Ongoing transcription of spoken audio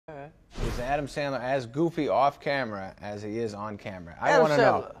Adam Sandler as goofy off camera as he is on camera? I want to know.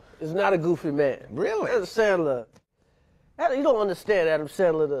 Adam Sandler is not a goofy man. Really? Adam Sandler, you don't understand Adam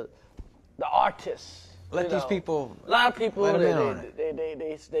Sandler, the artist. Let these people. A lot of people,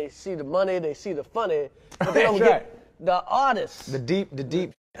 they see the money, they see the funny, but they don't get the artist. The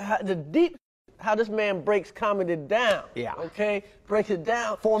deep. How this man breaks comedy down. Yeah. Okay? Breaks it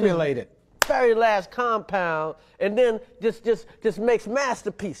down. Formulate it. Very last compound, and then just makes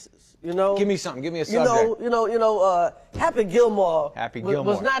masterpieces. You know? Give me something. Give me a subject. Happy Gilmore. Happy Gilmore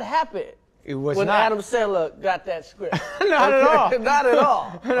was not happy. It was when not. Adam Sandler got that script. Not at all. Not at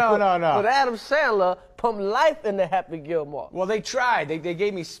all. No. But Adam Sandler pumped life into Happy Gilmore. Well, they tried. They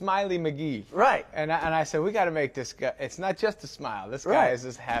gave me Smiley McGee. Right. And I said, we got to make this guy. It's not just a smile. This guy is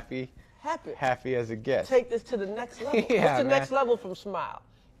as happy as it gets. Take this to the next level. Yeah, What's the next level from smile?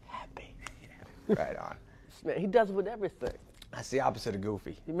 Happy. Right on. Man, he does it with everything. That's the opposite of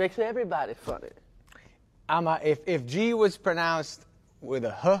goofy. He makes everybody funny. If G was pronounced with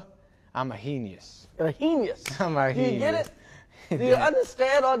a H, I'm a genius. A genius. I'm a genius. Do you get it? Do you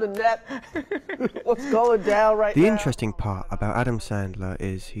understand on the net what's going down right now? The interesting part about Adam Sandler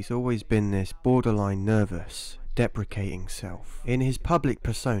is he's always been this borderline nervous, deprecating self. In his public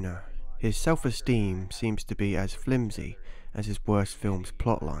persona, his self-esteem seems to be as flimsy as his worst film's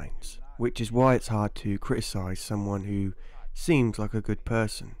plotlines, which is why it's hard to criticize someone who seems like a good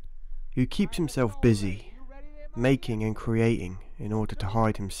person, who keeps himself busy, making and creating in order to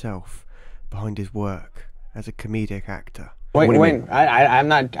hide himself behind his work as a comedic actor. Wait, I'm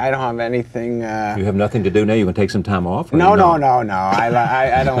not. I don't have anything. You have nothing to do now. You can take some time off. No. I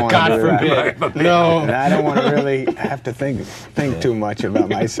don't want to. God forbid. No, I don't want to really have to think too much about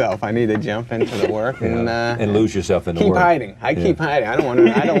myself. I need to jump into the work and lose yourself in the keep work. hiding. Keep hiding. I don't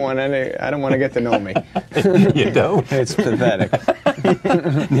want to get to know me. You don't. It's pathetic.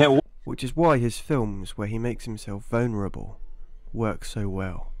 Yeah. Which is why his films, where he makes himself vulnerable, work so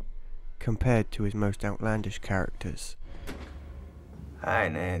well, compared to his most outlandish characters. Hi,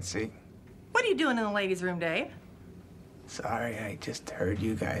 Nancy. What are you doing in the ladies' room, Dave? Sorry, I just heard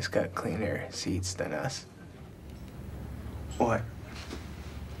you guys got cleaner seats than us. What?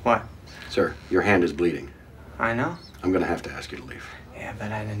 What? Sir, your hand is bleeding. I know. I'm gonna have to ask you to leave. Yeah,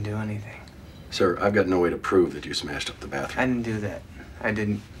 but I didn't do anything. Sir, I've got no way to prove that you smashed up the bathroom. I didn't do that. I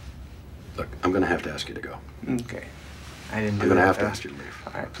didn't. Look, I'm gonna have to ask you to go. Okay. I didn't do that. I'm gonna have to ask you to leave.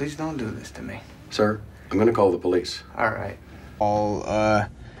 All right, please don't do this to me. Sir, I'm gonna call the police. All right.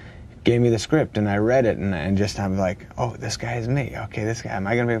 Gave me the script and I read it and just I'm like, oh, this guy's me. Okay, this guy. Am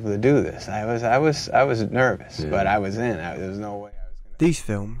I gonna be able to do this? I was nervous, but I was in. There was no way I was gonna. These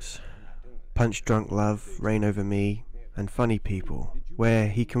films, Punch Drunk Love, Reign Over Me, and Funny People, where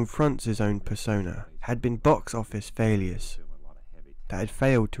he confronts his own persona, had been box office failures that had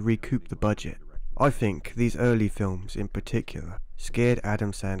failed to recoup the budget. I think these early films in particular scared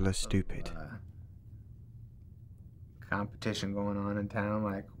Adam Sandler stupid. Competition going on in town,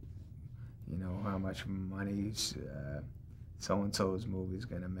 like, you know, how much money so-and-so's movie's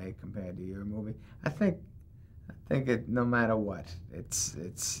gonna make compared to your movie. I think it, no matter what, it's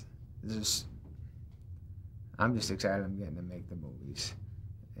just, I'm just excited I'm getting to make the movies.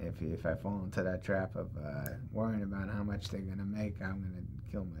 If I fall into that trap of worrying about how much they're gonna make, I'm gonna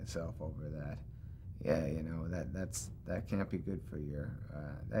kill myself over that. Yeah, you know, that can't be good for your,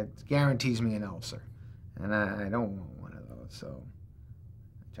 that guarantees me an ulcer. And I don't want one of those, so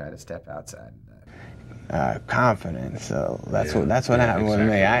I try to step outside that. Confidence. So that's what happened with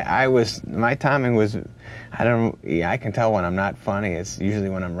me. My timing was, I can tell when I'm not funny. It's usually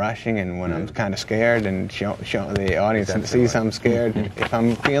when I'm rushing and when I'm kind of scared and show the audience sees I'm scared. If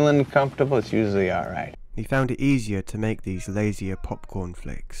I'm feeling comfortable, it's usually all right. He found it easier to make these lazier popcorn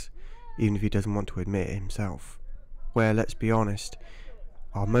flicks, even if he doesn't want to admit it himself, where, let's be honest,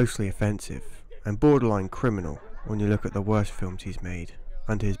 are mostly offensive and borderline criminal when you look at the worst films he's made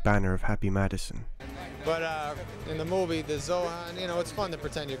under his banner of Happy Madison. But in the movie, the Zohan, you know, it's fun to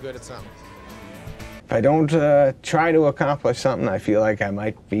pretend you're good at something. If I don't try to accomplish something, I feel like I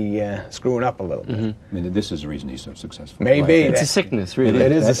might be screwing up a little bit. I mean, this is the reason he's so successful. Maybe. It's a sickness, really.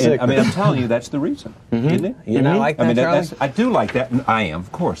 It is a sickness. I mean, I'm telling you, that's the reason, isn't it? You not like that, I mean, Charlie? I do like that, and I am,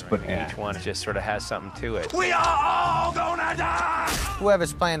 of course, but... Each one just sort of has something to it. We are all gonna die!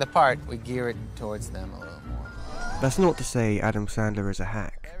 Whoever's playing the part, we gear it towards them a little more. That's not to say Adam Sandler is a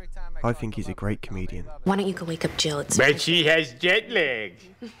hack. I think he's a great comedian. Why don't you go wake up Jill? But she has jet lag.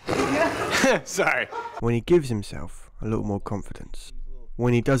 Sorry. When he gives himself a little more confidence.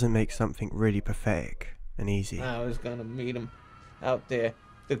 When he doesn't make something really pathetic and easy. I was gonna meet him out there.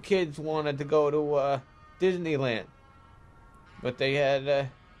 The kids wanted to go to Disneyland, but they had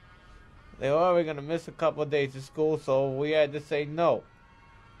They were already going to miss a couple of days of school, so we had to say no.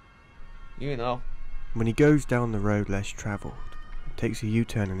 You know. When he goes down the road less travelled, takes a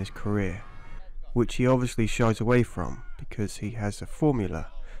U-turn in his career, which he obviously shies away from because he has a formula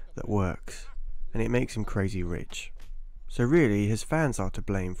that works, and it makes him crazy rich. So really, his fans are to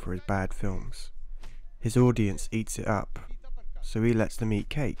blame for his bad films. His audience eats it up, so he lets them eat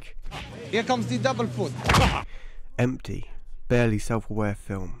cake. Here comes the double foot. Empty, barely self-aware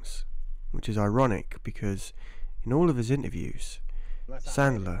films, which is ironic because in all of his interviews,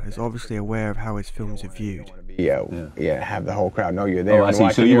 Sandler is obviously aware of how his films are viewed. Yeah, have the whole crowd know you're there. Oh, I see.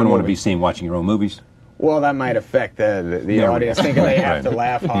 So you wouldn't want to be seen watching your own movies? Well, that might affect the audience thinking they have to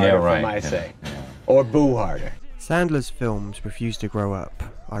laugh harder, for my sake. Or boo harder. Sandler's films refuse to grow up,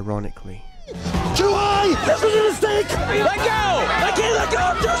 ironically. Too high! This was a mistake! Let go! I can't let go!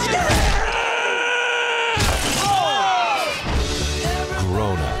 I'm too scared!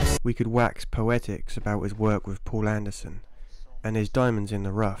 Grown-ups. We could wax poetics about his work with Paul Anderson and his diamonds in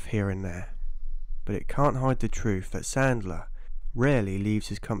the rough here and there, but it can't hide the truth that Sandler rarely leaves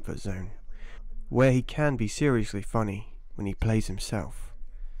his comfort zone, where he can be seriously funny when he plays himself.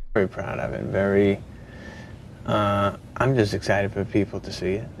 Very proud of it. Very. I'm just excited for people to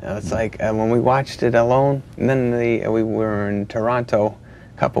see it. It's like when we watched it alone, and then we were in Toronto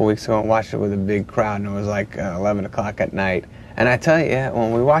a couple weeks ago and watched it with a big crowd, and it was like 11 o'clock at night. And I tell you,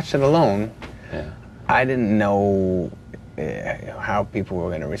 when we watched it alone, I didn't know how people were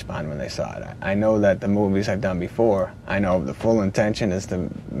going to respond when they saw it. I know that the movies I've done before, I know the full intention is to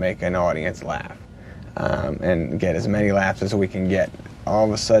make an audience laugh and get as many laughs as we can get. All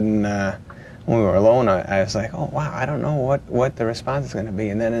of a sudden, when we were alone, I was like, oh wow, I don't know what the response is going to be.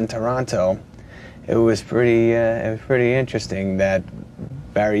 And then in Toronto, it was pretty interesting that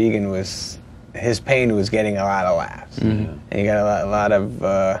Barry Egan his pain was getting a lot of laughs. Mm-hmm. And he got a lot of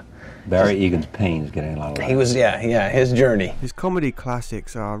Barry Egan's pain is getting a lot of laughs. He was, his journey. His comedy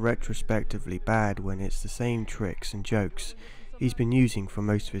classics are retrospectively bad when it's the same tricks and jokes he's been using for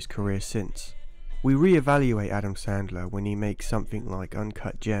most of his career since. We re-evaluate Adam Sandler when he makes something like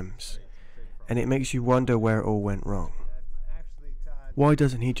Uncut Gems, and it makes you wonder where it all went wrong. Why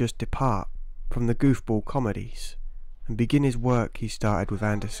doesn't he just depart from the goofball comedies and begin his work he started with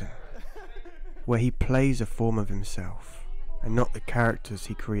Anderson, where he plays a form of himself and not the characters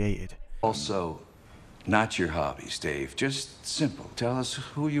he created? Also, not your hobbies, Dave. Just simple. Tell us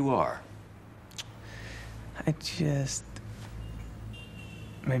who you are.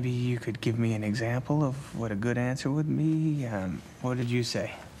 Maybe you could give me an example of what a good answer would be. What did you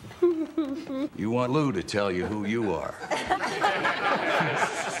say? You want Lou to tell you who you are.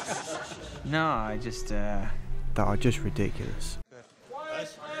 No, I just, that are just ridiculous.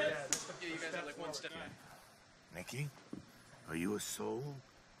 Nicky, are you a soul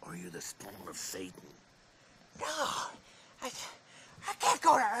or are you the spawn of Satan? No, I can't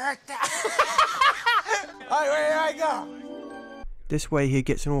go to Earth. All right, where I go? This way he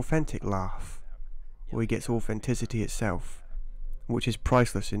gets an authentic laugh, or he gets authenticity itself, which is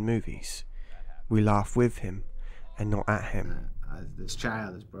priceless in movies. We laugh with him and not at him. This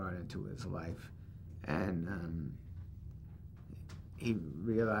child is brought into his life, and he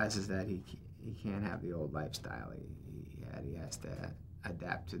realizes that he can't have the old lifestyle he had. He has to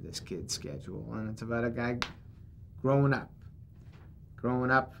adapt to this kid's schedule, and it's about a guy growing up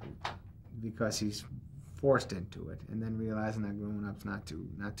because he's forced into it, and then realizing that growing up's not too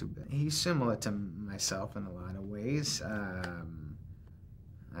bad. He's similar to myself in a lot of ways. I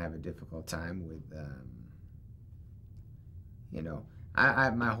have a difficult time with,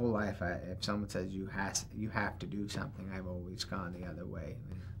 my whole life, if someone says you have to do something, I've always gone the other way.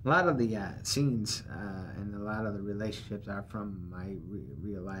 A lot of the scenes and a lot of the relationships are from my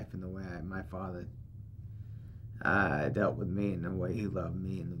real life and the way my father dealt with me and the way he loved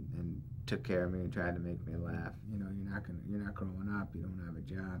me and took care of me and tried to make me laugh. You're not growing up. You don't have a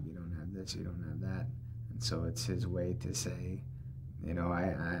job. You don't have this. You don't have that. And so it's his way to say,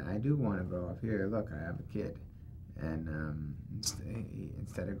 I do want to grow up here. Look, I have a kid, and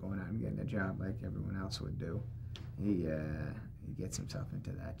instead of going out and getting a job like everyone else would do, he gets himself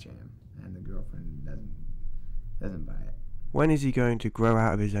into that jam, and the girlfriend doesn't buy it. When is he going to grow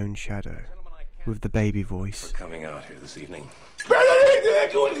out of his own shadow with the baby voice? We're coming out here this evening.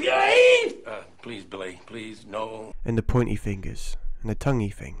 Please, Billy, please, no. And the pointy fingers and the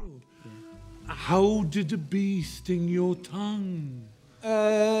tonguey thing. How did the bee sting your tongue?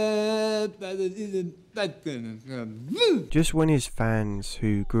 Just when his fans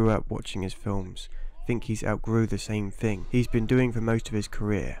who grew up watching his films think he's outgrew the same thing he's been doing for most of his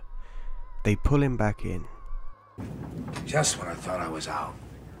career, they pull him back in. Just when I thought I was out,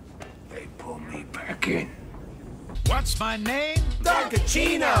 they pull me back in. What's my name?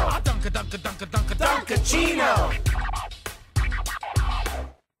 Dunkachino! Dunkachino!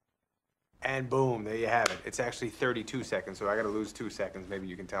 And boom, there you have it. It's actually 32 seconds, so I gotta lose 2 seconds. Maybe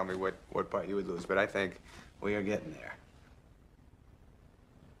you can tell me what part you would lose, but I think we are getting there.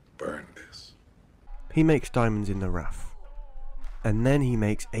 Burn this. He makes Diamonds in the Rough. And then he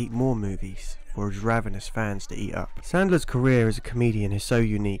makes 8 more movies for his ravenous fans to eat up. Sandler's career as a comedian is so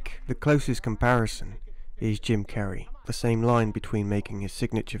unique. The closest comparison is Jim Carrey. The same line between making his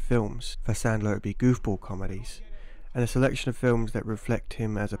signature films, for Sandler it would be goofball comedies, and a selection of films that reflect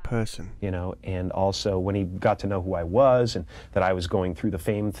him as a person. You know, and also when he got to know who I was and that I was going through the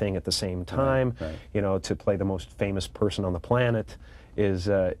fame thing at the same time, you know, to play the most famous person on the planet was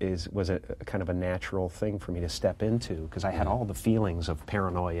a kind of a natural thing for me to step into, because I had all the feelings of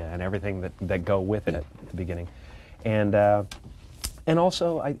paranoia and everything that go with it at the beginning. And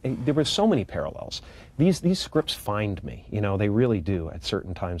also, there were so many parallels. These scripts find me, you know, they really do at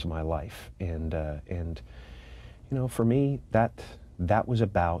certain times of my life. And you know, for me, that was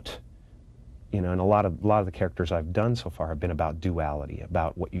about, you know, and a lot of the characters I've done so far have been about duality,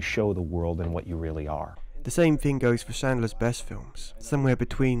 about what you show the world and what you really are. The same thing goes for Sandler's best films. Somewhere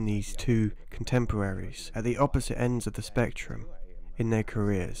between these two contemporaries, at the opposite ends of the spectrum in their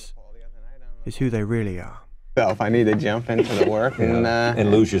careers, is who they really are. I need to jump into the work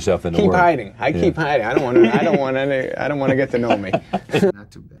and lose yourself in the keep work. Hiding. I keep hiding. I don't want to get to know me. Not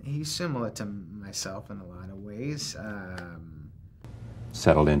too bad. He's similar to myself in a lot of ways.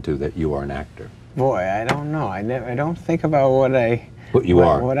 Settled into that you are an actor. Boy, I don't know. I don't think about what I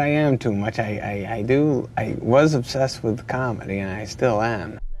am too much. I was obsessed with comedy, and I still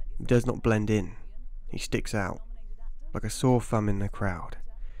am. He does not blend in. He sticks out, like a sore thumb in the crowd.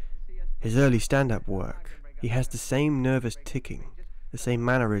 His early stand-up work, he has the same nervous ticking, the same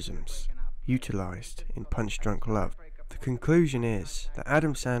mannerisms, utilized in Punch Drunk Love. The conclusion is that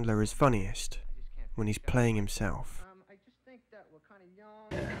Adam Sandler is funniest when he's playing himself.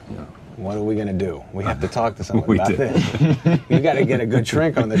 What are we going to do? We have to talk to someone about this. You got to get a good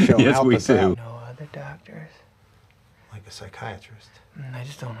shrink on the show and help us out. No other doctors? Like a psychiatrist? I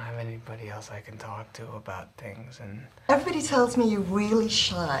just don't have anybody else I can talk to about things. And everybody tells me you're really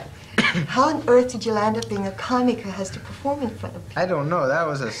shy. How on earth did you land up being a comic who has to perform in front of people? I don't know. That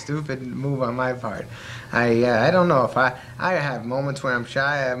was a stupid move on my part. I don't know if I have moments where I'm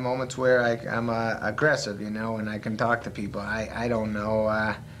shy. I have moments where I'm aggressive, you know, and I can talk to people. I don't know.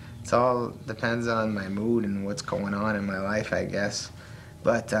 It all depends on my mood and what's going on in my life, I guess.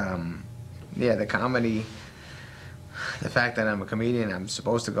 But yeah, the comedy. The fact that I'm a comedian, I'm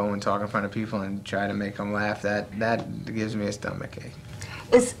supposed to go and talk in front of people and try to make them laugh, that gives me a stomachache.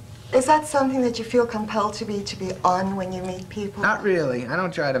 Is that something that you feel compelled to be on when you meet people? Not really. I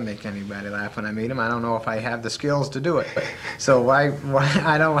don't try to make anybody laugh when I meet them. I don't know if I have the skills to do it. So why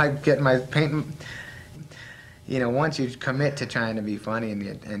I don't like getting my paint. You know, once you commit to trying to be funny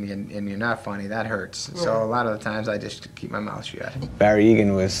and you're not funny, that hurts. Yeah. So a lot of the times I just keep my mouth shut. Barry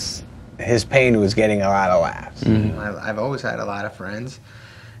Egan his pain was getting a lot of laughs. Mm-hmm. I've always had a lot of friends,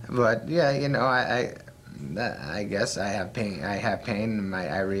 but yeah, you know, I guess I have pain. I have pain, and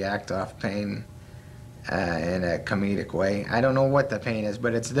I react off pain in a comedic way. I don't know what the pain is,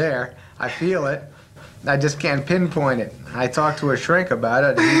 but it's there. I feel it. I just can't pinpoint it. I talked to a shrink about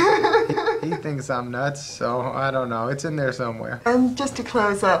it. He thinks I'm nuts, so I don't know. It's in there somewhere. And just to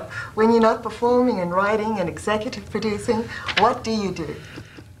close up, when you're not performing and writing and executive producing, what do you do?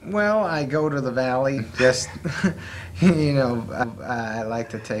 Well, I go to the valley, just, you know, I like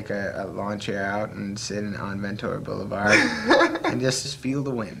to take a lawn chair out and sit on Ventura Boulevard and just feel the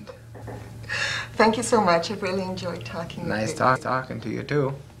wind. Thank you so much. I've really enjoyed talking with you. Nice talking to you,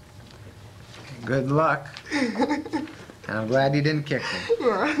 too. Good luck. And I'm glad you didn't kick me.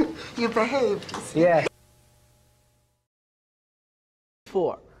 Yeah, you behaved, you see. Yeah.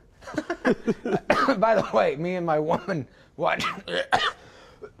 4. By the way, me and my woman watched...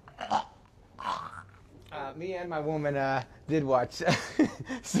 me and my woman did watch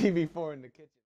CB4 in the kitchen.